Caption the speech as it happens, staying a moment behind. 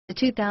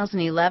The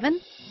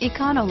 2011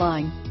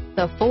 Econoline.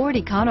 The Ford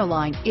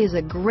Econoline is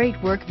a great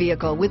work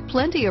vehicle with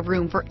plenty of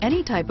room for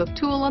any type of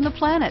tool on the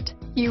planet.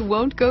 You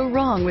won't go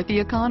wrong with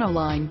the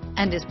Econoline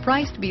and is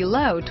priced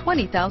below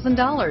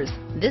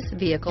 $20,000. This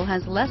vehicle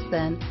has less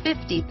than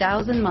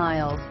 50,000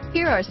 miles.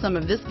 Here are some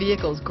of this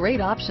vehicle's great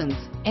options: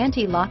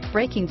 anti-lock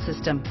braking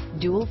system,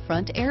 dual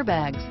front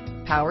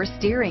airbags, power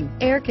steering,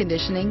 air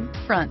conditioning,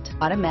 front,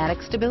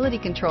 automatic stability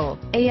control,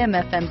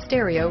 AM/FM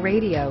stereo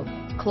radio,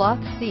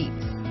 cloth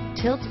seats,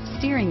 tilt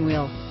steering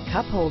wheel,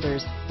 cup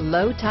holders,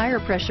 low tire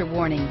pressure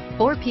warning,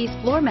 4-piece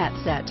floor mat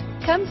set.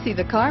 Come see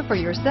the car for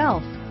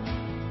yourself.